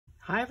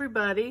Hi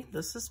everybody,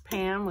 this is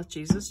Pam with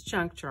Jesus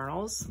Junk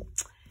Journals,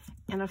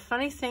 and a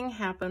funny thing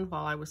happened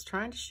while I was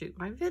trying to shoot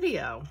my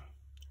video.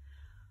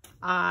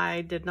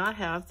 I did not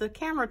have the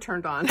camera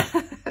turned on.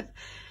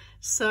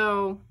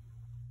 So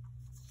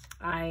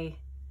I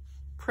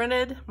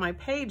printed my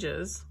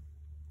pages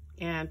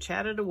and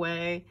chatted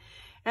away,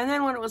 and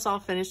then when it was all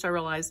finished I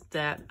realized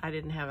that I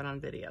didn't have it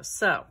on video.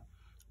 So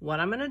what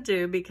I'm going to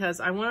do, because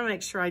I want to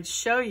make sure I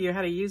show you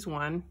how to use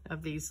one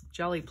of these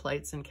jelly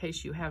plates in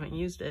case you haven't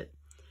used it.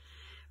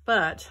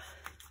 But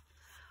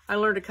I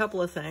learned a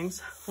couple of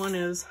things. One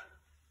is,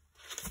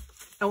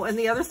 oh, and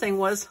the other thing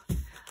was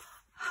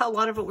a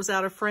lot of it was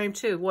out of frame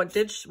too. What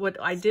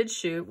I did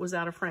shoot was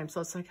out of frame.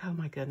 So it's like, oh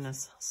my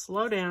goodness,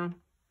 slow down.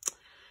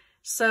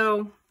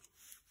 So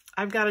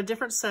I've got a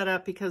different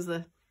setup because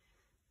the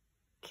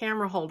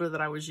camera holder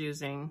that I was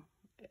using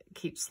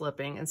keeps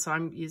slipping. And so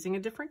I'm using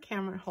a different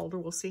camera holder.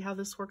 We'll see how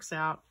this works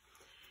out.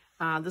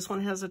 This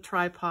one has a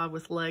tripod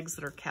with legs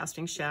that are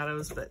casting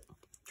shadows, but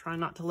try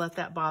not to let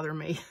that bother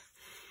me.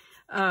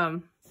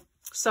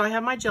 So I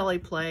have my jelly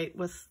plate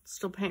with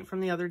still paint from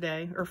the other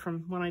day, or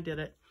from when I did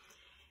it.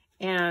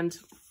 And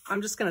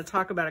I'm just going to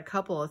talk about a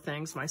couple of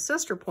things. My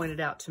sister pointed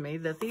out to me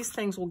that these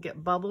things will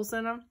get bubbles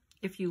in them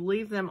if you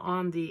leave them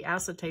on the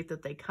acetate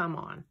that they come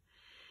on.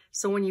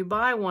 So when you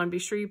buy one, be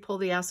sure you pull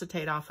the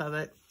acetate off of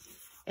it.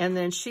 And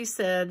then she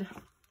said,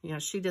 you know,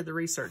 she did the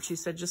research. She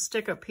said, just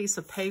stick a piece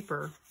of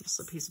paper. This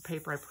is a piece of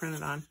paper I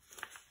printed on.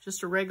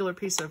 Just a regular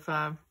piece of,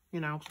 you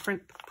know,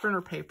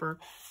 printer paper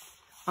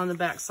on the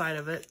back side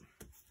of it,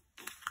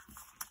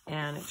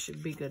 and it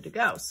should be good to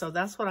go. So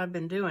that's what I've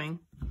been doing.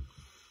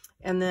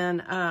 And then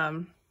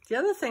the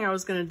other thing I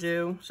was going to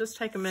do is just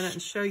take a minute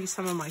and show you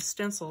some of my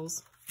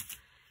stencils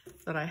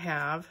that I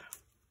have.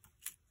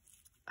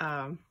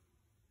 I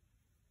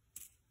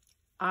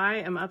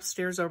am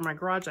upstairs over my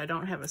garage. I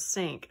don't have a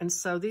sink, and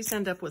so these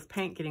end up with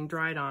paint getting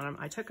dried on them.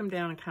 I took them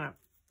down and kind of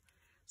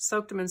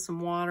soaked them in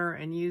some water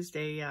and used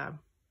a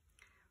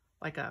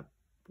like a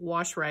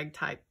wash rag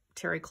type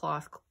terry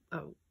cloth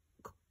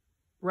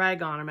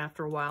rag on them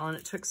after a while, and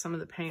it took some of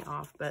the paint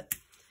off, but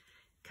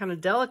kind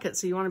of delicate,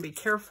 so you want to be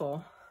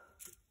careful.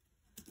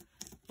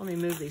 Let me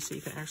move these so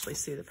you can actually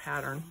see the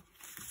pattern.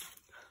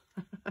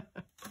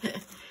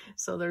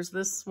 So there's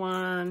this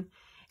one,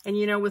 and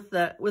you know, with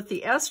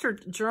the Esther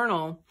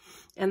Journal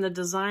and the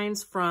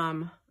designs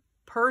from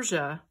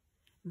Persia,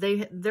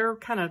 their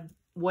kind of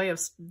way of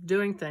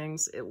doing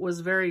things, it was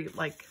very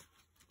like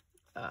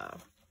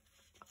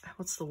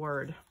what's the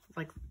word?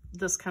 Like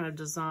this kind of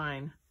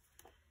design,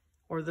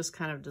 or this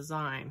kind of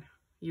design.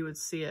 You would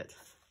see it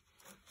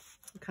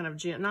kind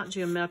of not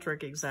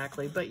geometric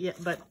exactly, but yeah,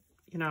 but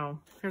you know,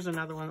 here's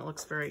another one that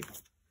looks very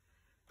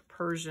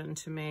Persian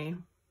to me.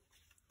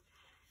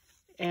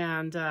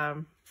 And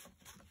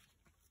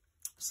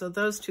so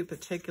those two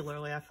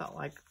particularly, I felt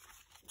like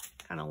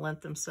kind of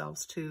lent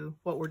themselves to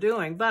what we're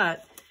doing,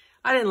 but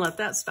I didn't let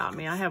that stop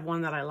me. I have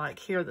one that I like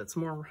here that's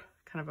more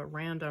kind of a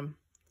random,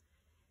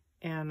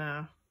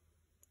 and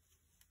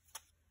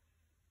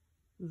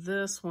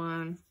this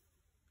one,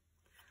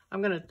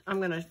 I'm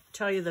gonna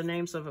tell you the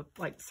names of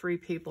like 3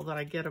 people that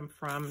I get them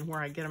from and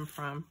where I get them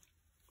from.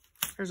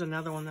 Here's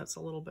another one that's a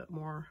little bit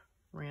more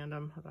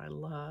random that I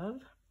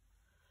love.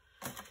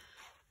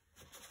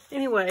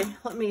 Anyway,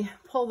 let me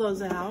pull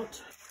those out.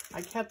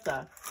 I kept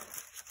the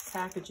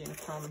packaging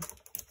from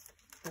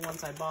the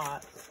ones I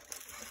bought,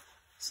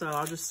 so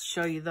I'll just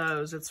show you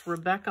those. It's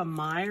Rebecca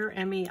Meyer,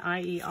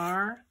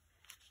 M-E-I-E-R.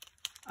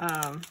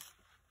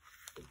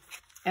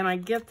 And I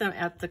get them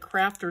at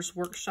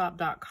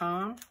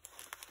thecraftersworkshop.com.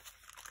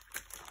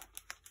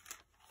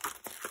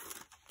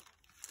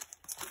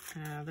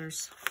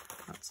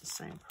 That's the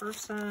same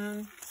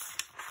person.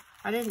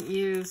 I didn't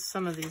use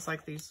some of these,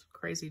 like these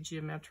crazy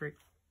geometric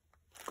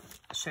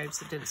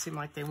shapes. It didn't seem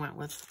like they went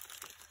with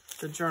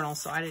the journal,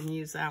 so I didn't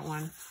use that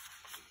one.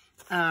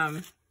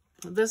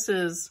 This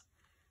is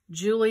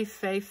Julie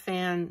Faye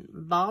Fan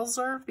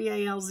Balzer,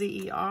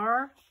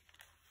 B-A-L-Z-E-R.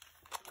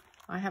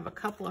 I have a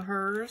couple of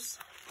hers.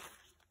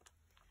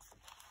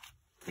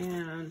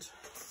 And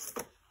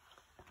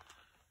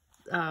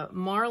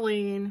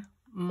Marlene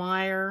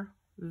Meyer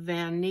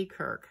Van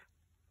Niekerk,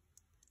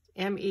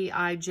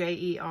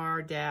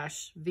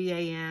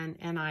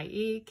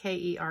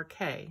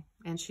 M-E-I-J-E-R-V-A-N-N-I-E-K-E-R-K,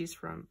 and she's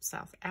from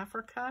South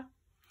Africa,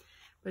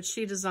 but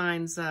she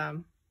designs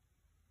a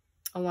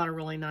lot of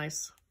really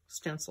nice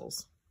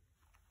stencils.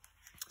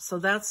 So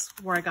that's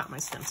where I got my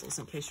stencils,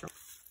 in case you're...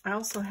 I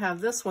also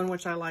have this one,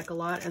 which I like a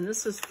lot, and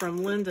this is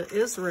from Linda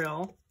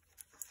Israel,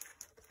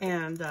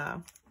 and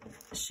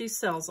she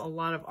sells a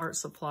lot of art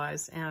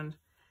supplies, and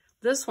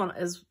this one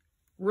is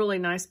really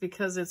nice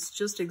because it's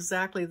just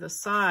exactly the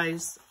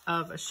size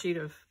of a sheet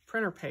of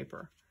printer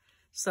paper.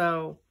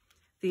 So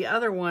the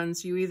other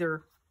ones, you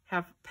either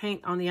have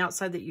paint on the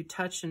outside that you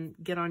touch and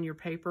get on your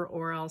paper,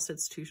 or else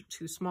it's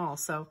too small.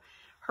 So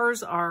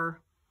hers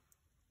are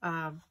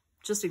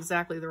just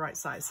exactly the right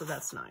size, so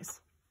that's nice.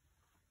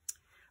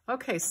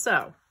 Okay,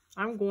 so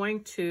I'm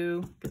going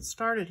to get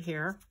started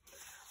here.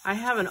 I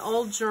have an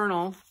old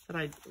journal that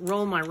I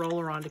roll my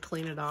roller on to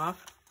clean it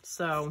off.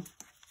 So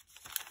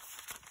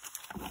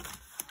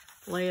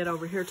lay it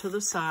over here to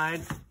the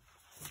side.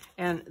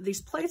 And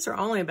these plates are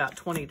only about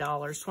 $20,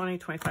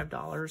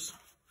 $25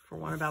 for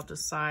one about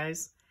this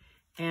size.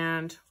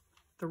 And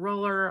the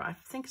roller, I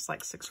think it's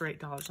like $6 or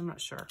 $8, I'm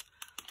not sure.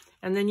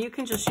 And then you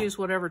can just use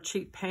whatever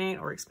cheap paint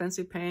or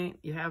expensive paint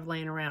you have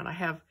laying around. I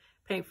have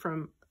paint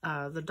from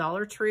the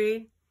Dollar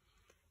Tree,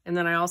 and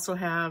then I also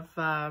have,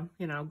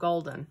 you know,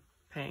 golden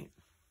paint.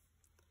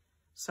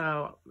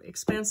 So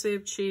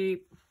expensive,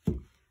 cheap.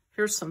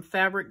 Here's some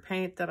fabric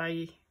paint that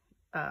I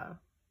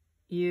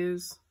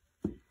use.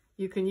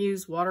 You can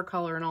use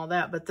watercolor and all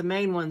that, but the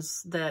main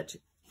ones that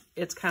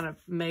it's kind of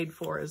made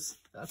for is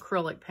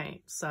acrylic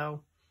paint.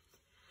 So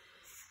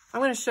I'm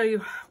going to show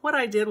you what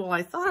I did while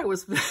I thought I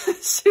was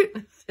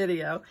shooting a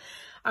video.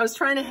 I was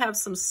trying to have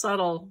some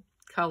subtle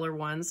color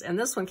ones, and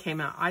this one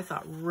came out, I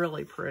thought,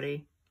 really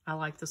pretty. I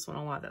like this one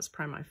a lot. That's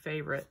probably my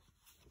favorite.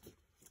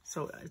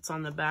 So it's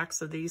on the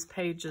backs of these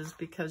pages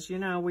because, you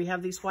know, we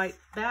have these white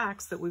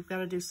backs that we've got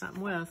to do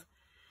something with.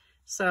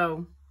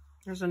 So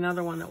there's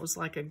another one that was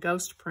like a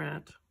ghost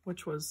print,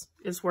 which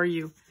is where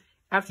you,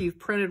 after you've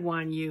printed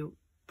one, you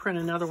print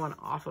another one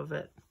off of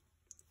it.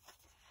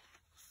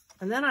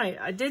 And then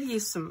I did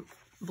use some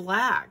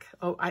black.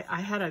 Oh,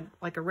 I had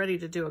like a ready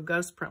to do a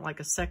ghost print, like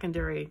a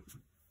secondary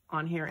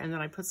on here, and then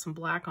I put some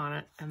black on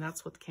it, and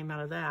that's what came out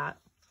of that.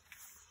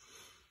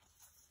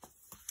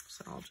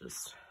 So I'll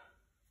just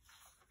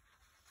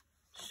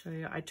show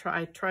you. I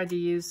tried to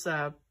use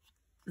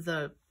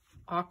the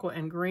aqua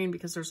and green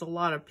because there's a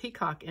lot of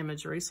peacock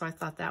imagery, so I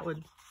thought that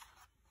would,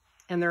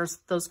 and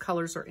those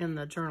colors are in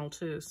the journal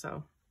too,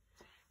 so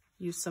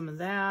use some of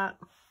that.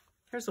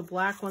 Here's a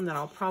black one that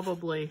I'll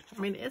probably,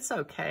 I mean, it's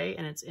okay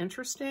and it's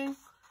interesting,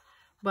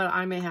 but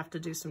I may have to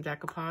do some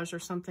decoupage or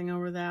something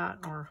over that,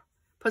 or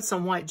put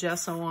some white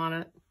gesso on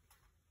it.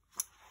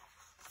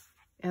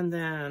 And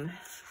then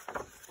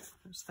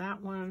there's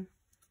that one.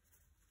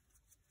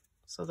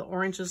 So the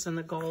oranges and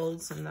the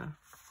golds and the,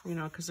 you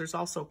know, because there's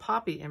also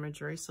poppy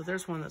imagery. So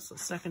there's one that's a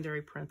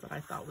secondary print that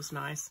I thought was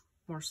nice,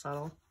 more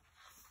subtle.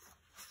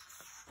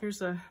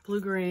 Here's a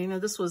blue-green. Now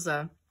this was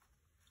a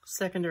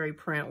secondary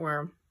print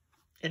where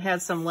it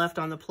had some left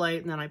on the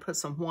plate, and then I put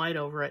some white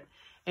over it.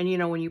 And, you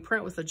know, when you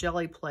print with a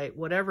jelly plate,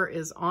 whatever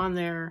is on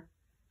there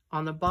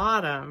on the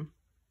bottom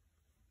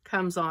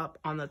comes up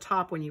on the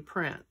top when you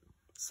print.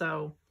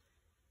 So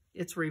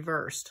it's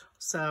reversed.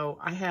 So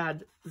I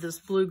had this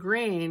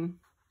blue-green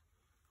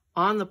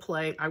on the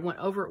plate. I went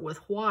over it with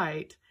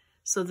white.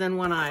 So then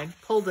when I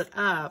pulled it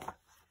up,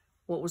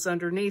 what was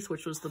underneath,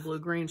 which was the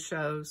blue-green,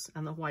 shows,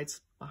 and the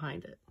white's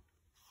behind it.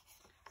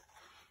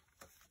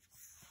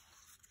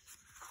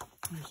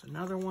 There's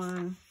another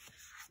one.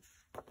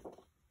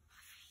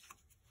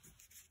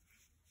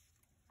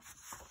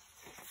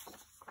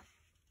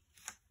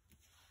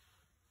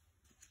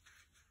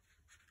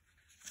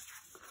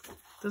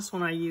 This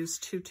one I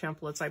used 2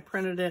 templates. I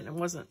printed it and it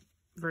wasn't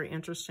very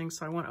interesting,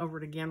 so I went over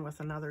it again with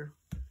another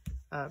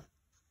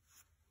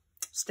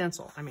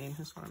stencil. I mean,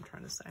 that's what I'm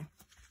trying to say.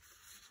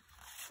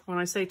 When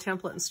I say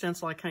template and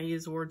stencil, I kind of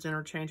use the words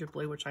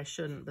interchangeably, which I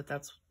shouldn't, but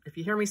that's, if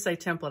you hear me say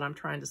template, I'm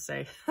trying to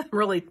say,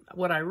 really,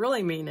 what I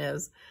really mean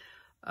is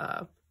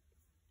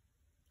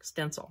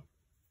stencil.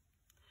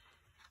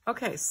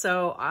 Okay,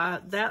 so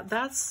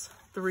that's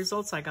the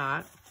results I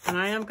got, and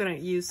I am going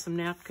to use some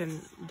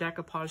napkin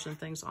decoupage and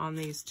things on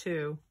these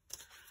too.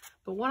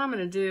 But what I'm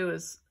going to do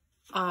is,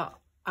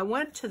 I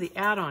went to the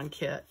add-on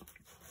kit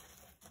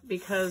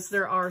because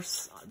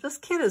this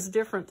kit is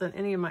different than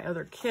any of my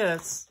other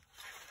kits,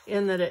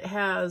 in that it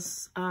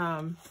has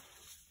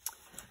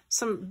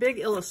some big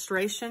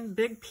illustration,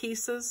 big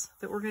pieces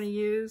that we're going to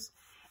use.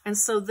 And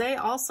so they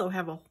also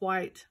have a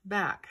white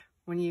back.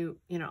 When you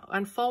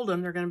unfold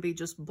them, they're going to be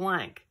just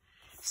blank.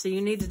 So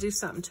you need to do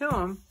something to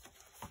them.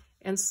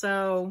 And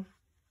so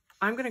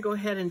I'm going to go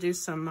ahead and do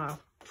some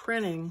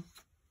printing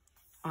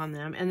on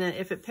them. And then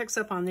if it picks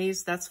up on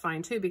these, that's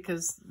fine too,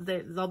 because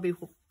they'll be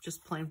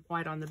just plain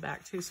white on the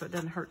back too. So it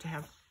doesn't hurt to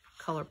have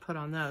color put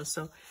on those.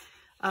 So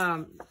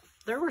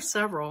there were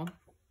several.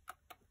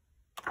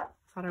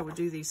 Thought I would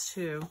do these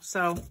too.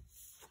 So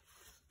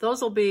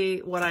those will be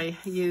what I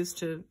use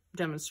to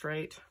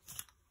demonstrate.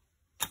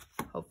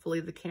 Hopefully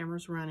the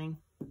camera's running.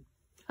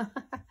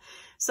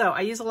 So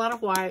I use a lot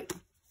of white.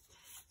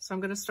 So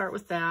I'm going to start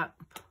with that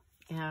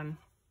and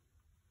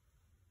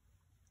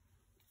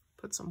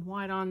put some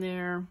white on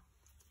there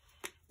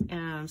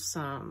and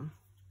some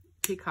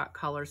peacock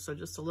colors. So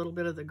just a little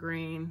bit of the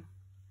green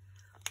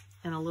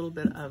and a little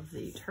bit of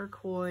the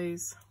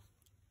turquoise.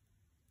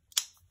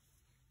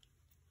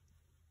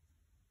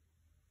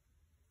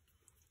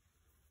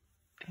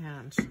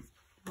 And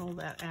roll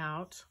that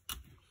out.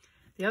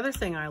 The other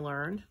thing I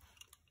learned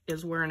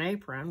is wear an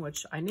apron,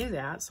 which I knew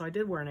that, so I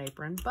did wear an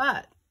apron,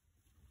 but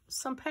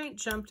some paint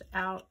jumped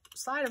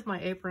outside of my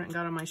apron and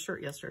got on my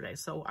shirt yesterday.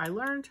 So I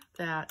learned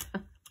that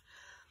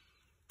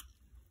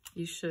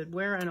you should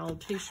wear an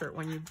old t-shirt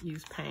when you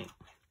use paint.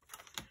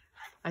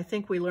 I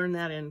think we learned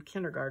that in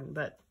kindergarten,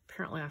 but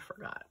apparently I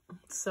forgot.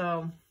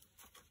 So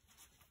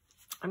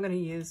I'm going to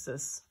use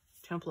this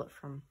template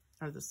from,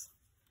 or this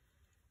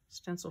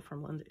stencil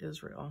from Linda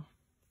Israel.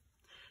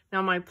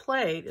 Now my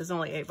plate is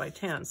only 8 by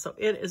 10, so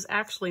it is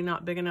actually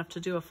not big enough to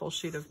do a full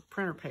sheet of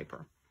printer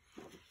paper,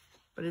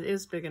 but it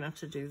is big enough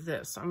to do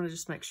this. So I'm going to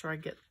just make sure I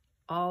get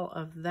all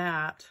of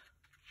that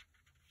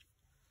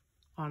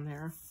on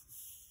there,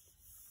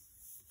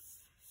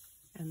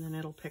 and then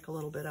it'll pick a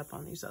little bit up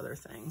on these other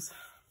things.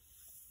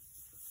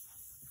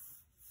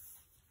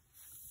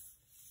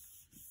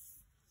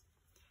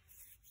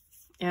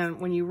 And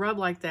when you rub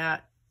like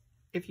that,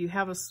 if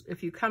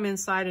you come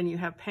inside and you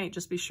have paint,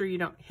 just be sure you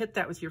don't hit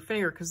that with your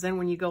finger, because then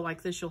when you go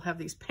like this, you'll have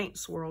these paint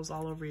swirls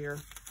all over your,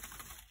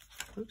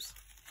 oops.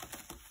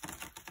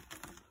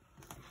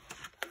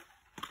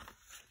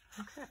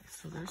 Okay,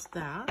 so there's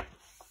that,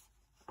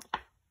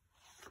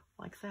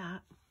 like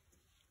that.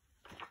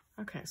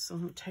 Okay, so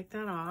let me take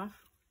that off.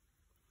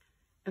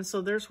 And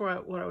so there's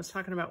what I was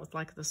talking about with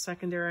like the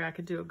secondary. I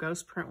could do a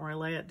ghost print where I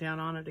lay it down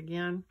on it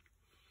again.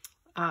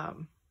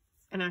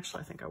 And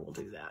actually, I think I will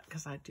do that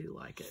because I do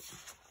like it.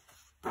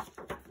 So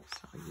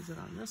I'll use it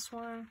on this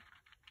one.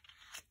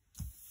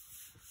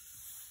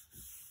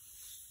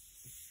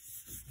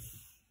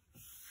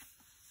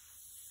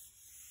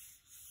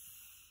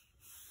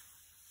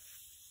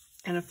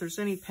 And if there's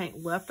any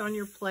paint left on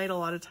your plate, a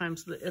lot of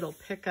times it'll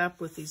pick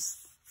up with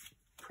these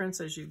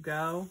prints as you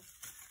go,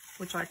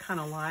 which I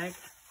kind of like.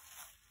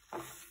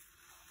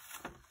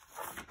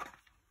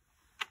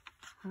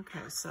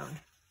 Okay, so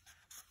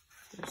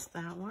there's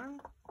that one.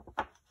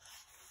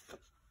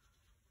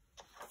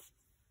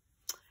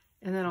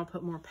 And then I'll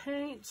put more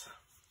paint.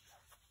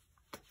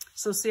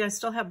 So see, I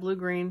still have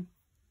blue-green,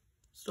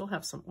 still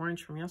have some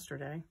orange from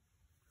yesterday.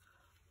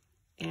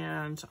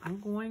 And I'm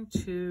going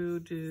to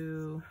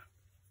do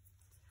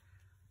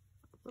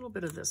a little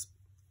bit of this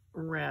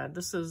red.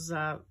 This is,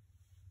 I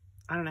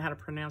don't know how to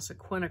pronounce it,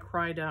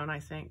 quinacridone, I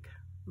think,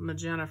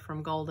 magenta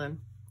from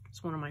Golden.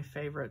 It's one of my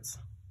favorites.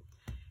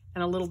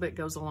 And a little bit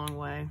goes a long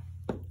way.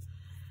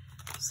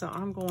 So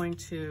I'm going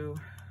to,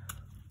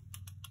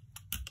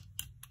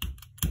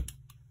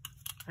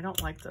 I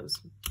don't like those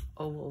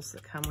ovals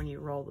that come when you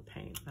roll the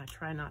paint. I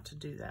try not to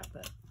do that,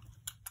 but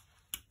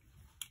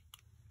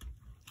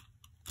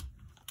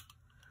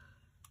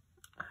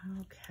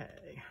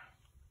okay.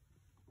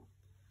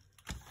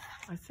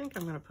 I think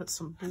I'm going to put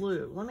some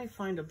blue. Let me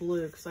find a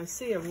blue, because I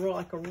see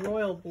like a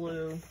royal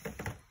blue,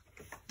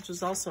 which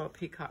is also a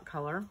peacock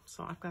color.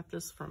 So I've got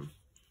this from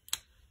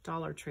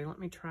Dollar Tree. Let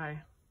me try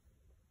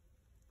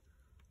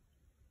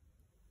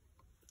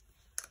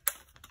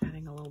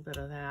adding a little bit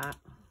of that.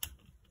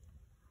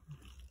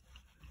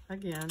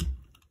 Again,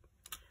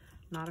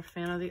 not a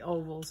fan of the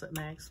ovals it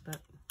makes, but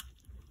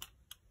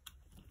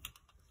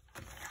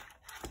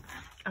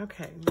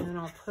okay. And then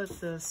I'll put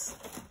this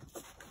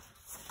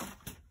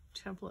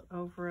template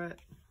over it.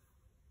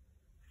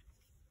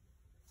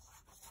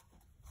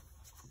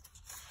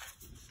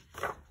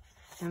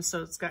 And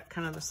so it's got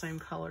kind of the same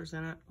colors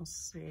in it. Let's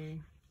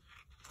see.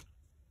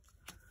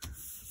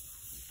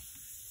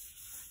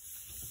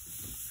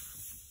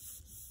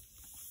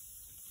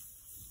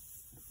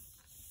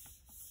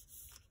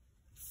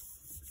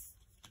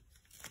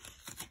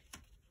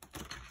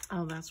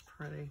 Oh, that's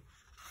pretty.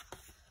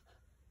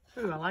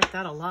 Ooh, I like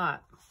that a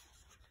lot.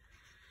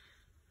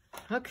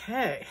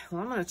 Okay, well,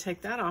 I'm going to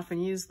take that off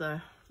and use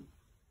the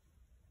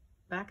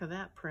back of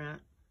that print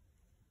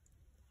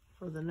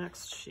for the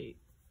next sheet.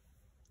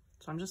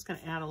 So I'm just going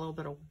to add a little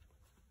bit of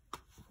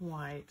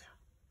white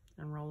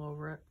and roll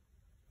over it.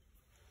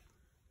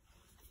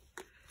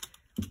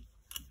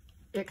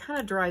 It kind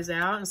of dries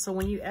out, and so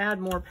when you add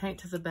more paint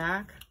to the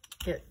back,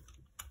 it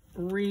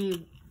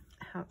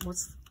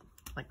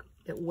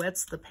it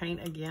wets the paint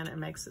again and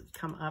makes it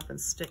come up and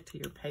stick to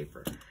your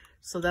paper.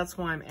 So that's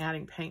why I'm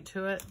adding paint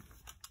to it.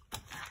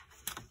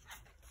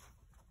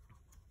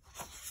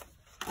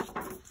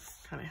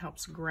 Kind of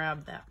helps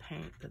grab that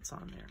paint that's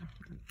on there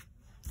and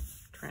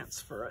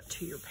transfer it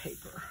to your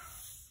paper.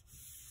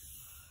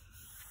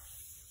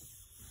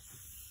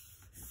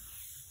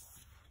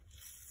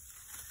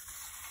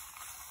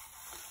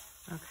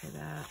 Okay,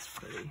 that's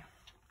pretty.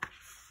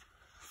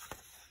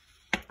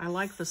 I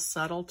like the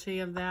subtlety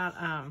of that.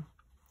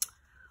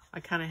 I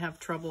kind of have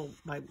trouble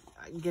by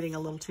getting a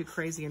little too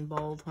crazy and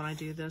bold when I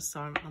do this, so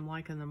I'm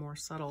liking the more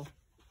subtle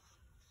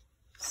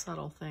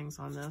things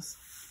on this.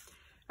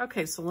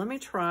 Okay, so let me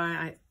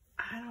try,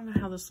 I don't know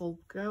how this will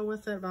go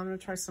with it, but I'm going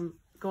to try some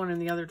going in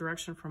the other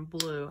direction from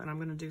blue, and I'm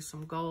going to do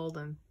some gold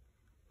and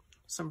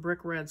some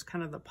brick reds,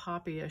 kind of the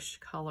poppy-ish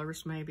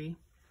colors maybe.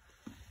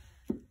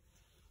 Got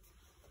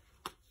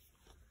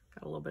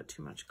a little bit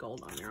too much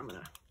gold on there. I'm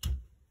going to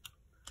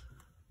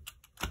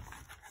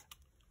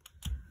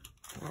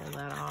roll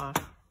that off,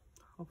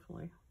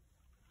 hopefully.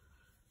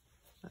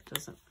 That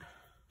doesn't,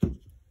 you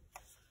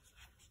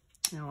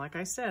know, like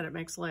I said, it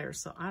makes layers,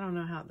 so I don't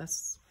know how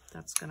that's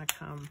gonna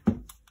come.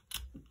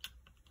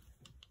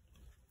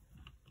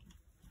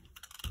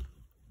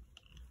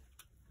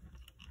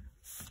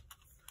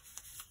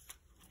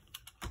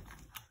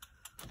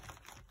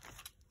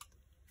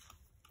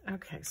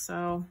 Okay,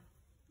 so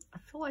I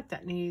feel like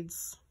that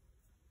needs,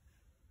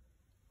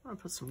 I want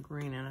to put some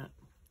green in it.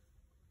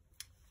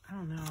 I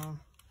don't know.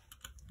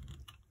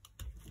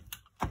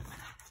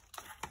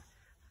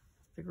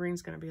 The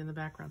green's going to be in the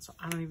background, so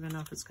I don't even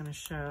know if it's going to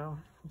show.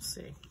 We'll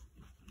see.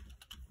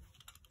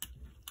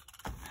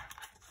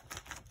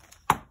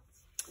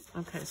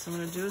 Okay, so I'm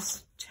going to do a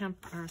can't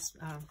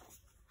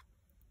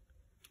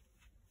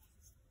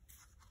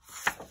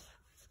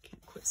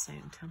quit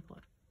saying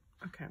template.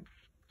 Okay.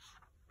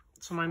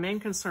 So my main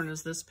concern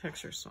is this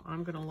picture, so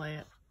I'm going to lay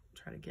it,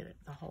 try to get it,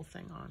 the whole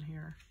thing on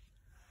here.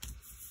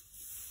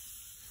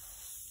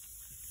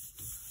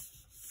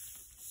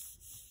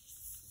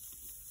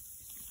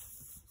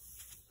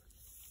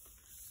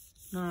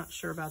 Not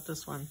sure about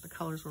this one. The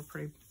colors were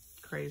pretty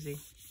crazy.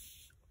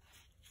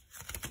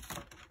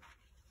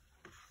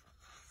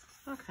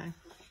 Okay,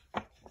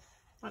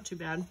 not too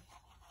bad.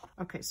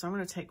 Okay, so I'm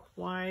going to take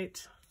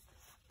white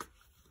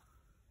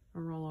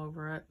and roll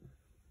over it.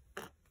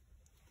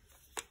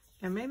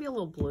 And maybe a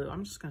little blue.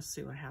 I'm just going to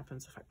see what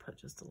happens if I put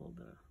just a little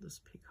bit of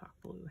this peacock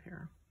blue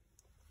here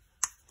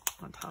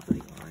on top of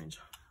the orange.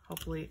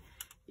 Hopefully,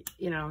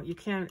 you know, you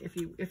can,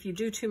 if you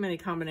do too many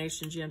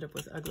combinations, you end up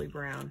with ugly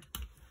brown.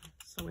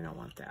 So we don't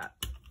want that.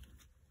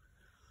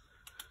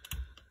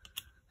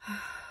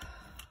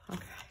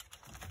 Okay.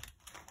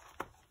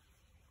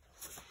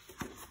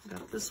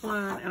 Got this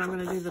one, and I'm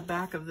going to do the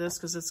back of this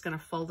because it's going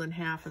to fold in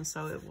half, and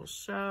so it will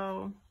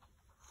show.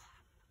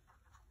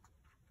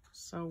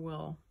 So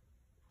will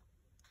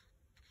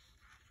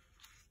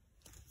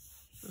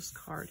this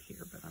card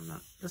here, but I'm not,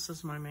 this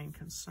is my main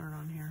concern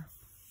on here.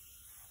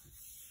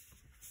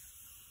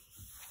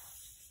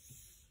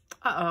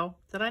 Uh-oh,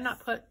 did I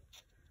not put,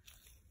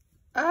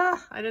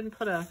 I didn't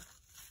put a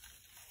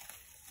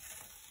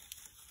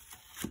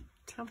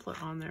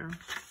template on there.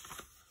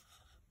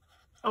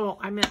 Oh,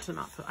 I meant to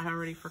not put, I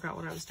already forgot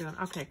what I was doing.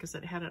 Okay, because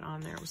it had it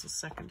on there, it was a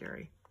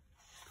secondary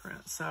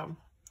print. So,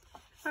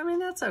 I mean,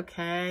 that's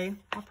okay.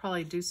 I'll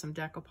probably do some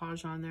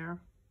decoupage on there.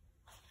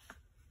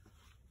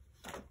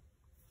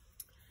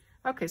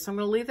 Okay, so I'm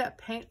going to leave that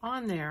paint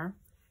on there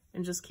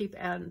and just keep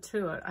adding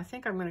to it. I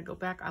think I'm going to go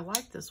back. I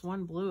like this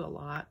one blue a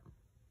lot.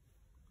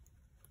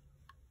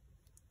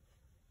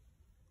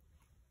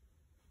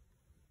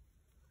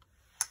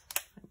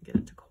 I can get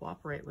it to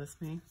cooperate with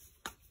me.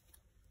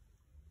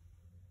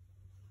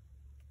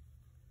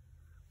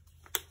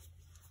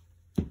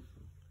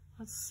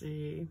 Let's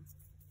see.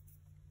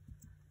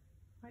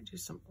 Might do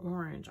some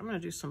orange. I'm going to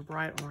do some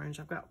bright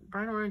orange. I've got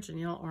bright orange and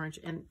yellow orange.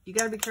 And you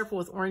got to be careful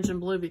with orange and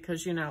blue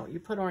because, you know, you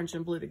put orange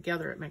and blue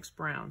together, it makes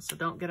brown. So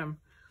don't get them,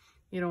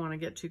 you don't want to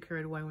get too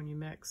carried away when you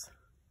mix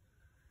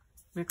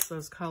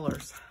those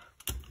colors.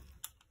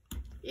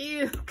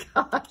 Ew,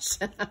 gosh.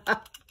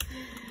 Oh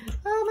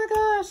my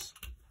gosh.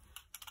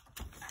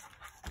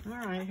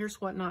 All right, here's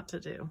what not to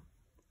do.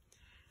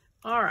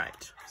 All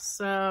right,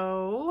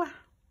 so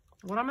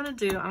what I'm going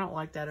to do, I don't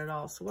like that at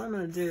all. So what I'm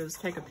going to do is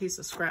take a piece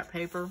of scrap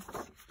paper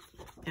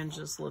and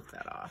just lift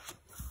that off.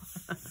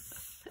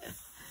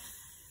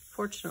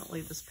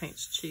 Fortunately, this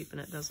paint's cheap and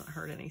it doesn't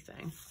hurt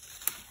anything.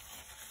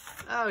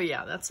 Oh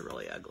yeah, that's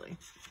really ugly.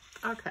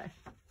 Okay.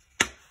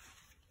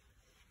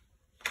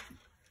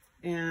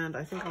 And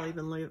I think I'll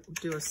even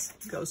do a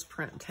ghost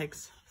print.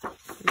 These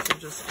are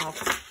just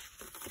off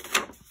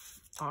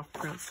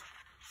prints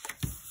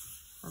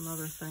from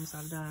other things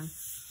I've done.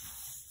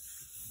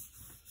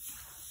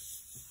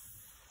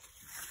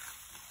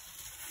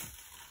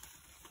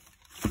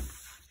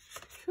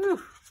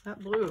 Whew, that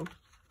blue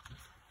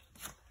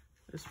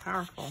is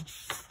powerful.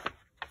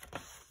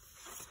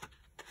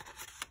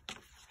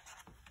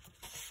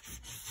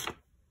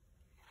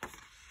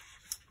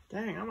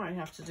 Dang, I might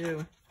have to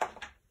do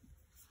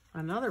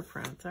another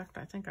print. In fact,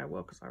 I think I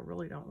will because I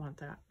really don't want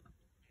that.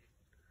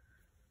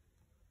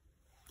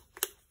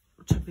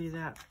 To be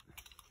that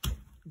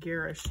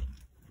garish.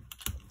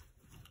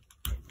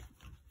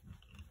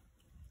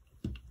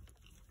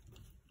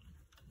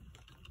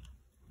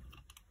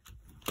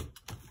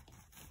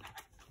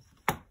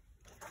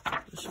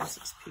 Just use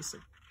this piece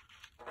of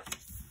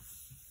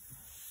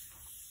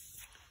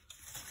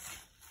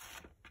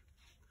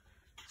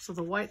so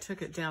the white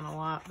took it down a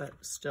lot, but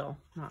still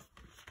not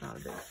a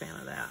big fan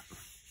of that.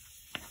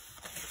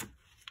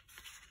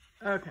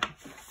 Okay.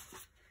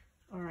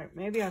 All right,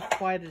 maybe I've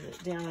quieted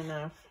it down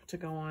enough to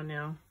go on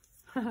now.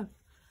 I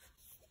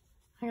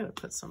gotta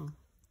put some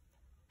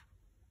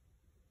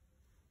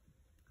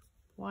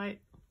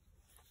white.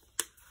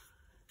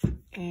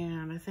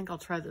 And I think I'll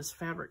try this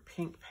fabric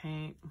pink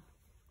paint.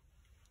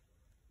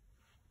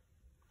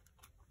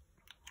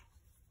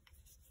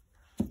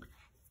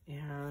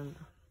 And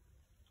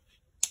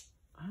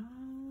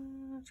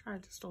I'll try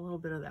just a little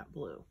bit of that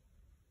blue.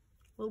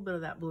 A little bit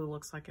of that blue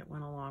looks like it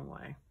went a long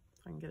way.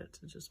 If I can get it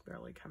to just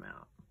barely come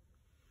out.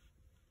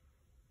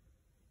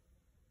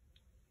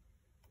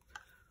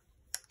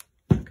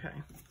 Okay.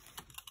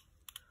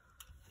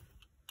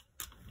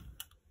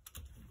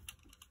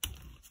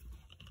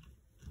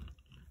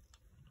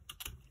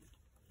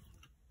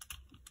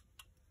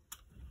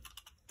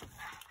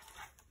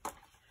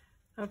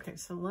 Okay,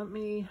 so let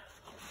me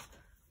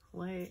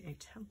lay a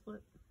template,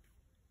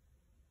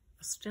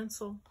 a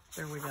stencil.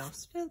 There we go,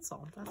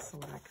 stencil. That's the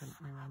word I couldn't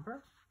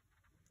remember.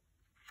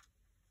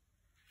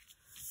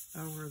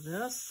 Over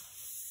this.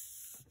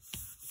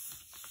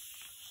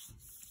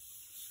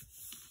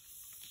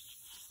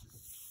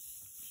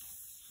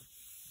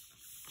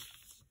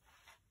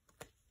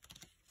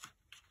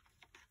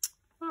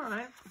 All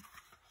right,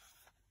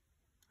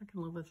 I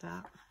can live with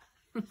that.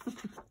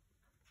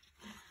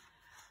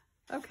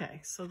 Okay,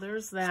 so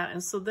there's that.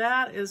 And so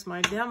that is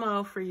my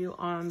demo for you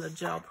on the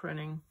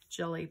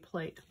jelly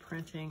plate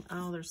printing.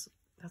 Oh,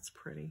 that's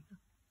pretty.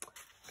 I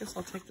guess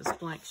I'll take this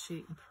blank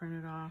sheet and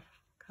print it off.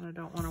 Kind of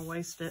don't want to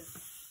waste it.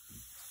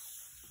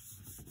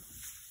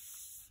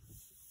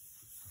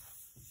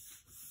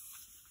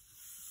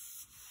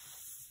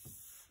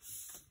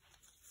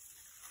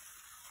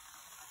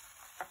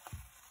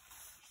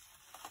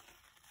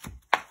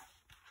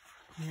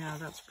 Yeah,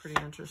 that's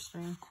pretty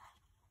interesting.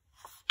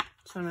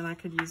 So then I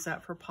could use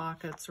that for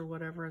pockets or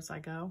whatever as I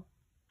go.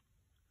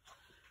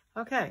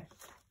 Okay.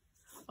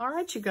 All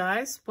right, you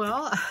guys.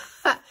 Well,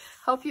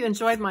 hope you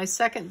enjoyed my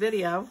second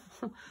video.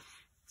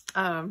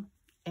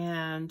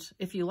 And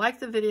if you like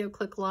the video,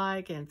 click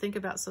like and think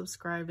about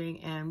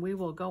subscribing, and we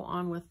will go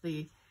on with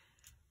the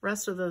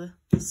rest of the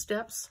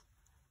steps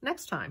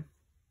next time.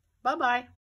 Bye-bye.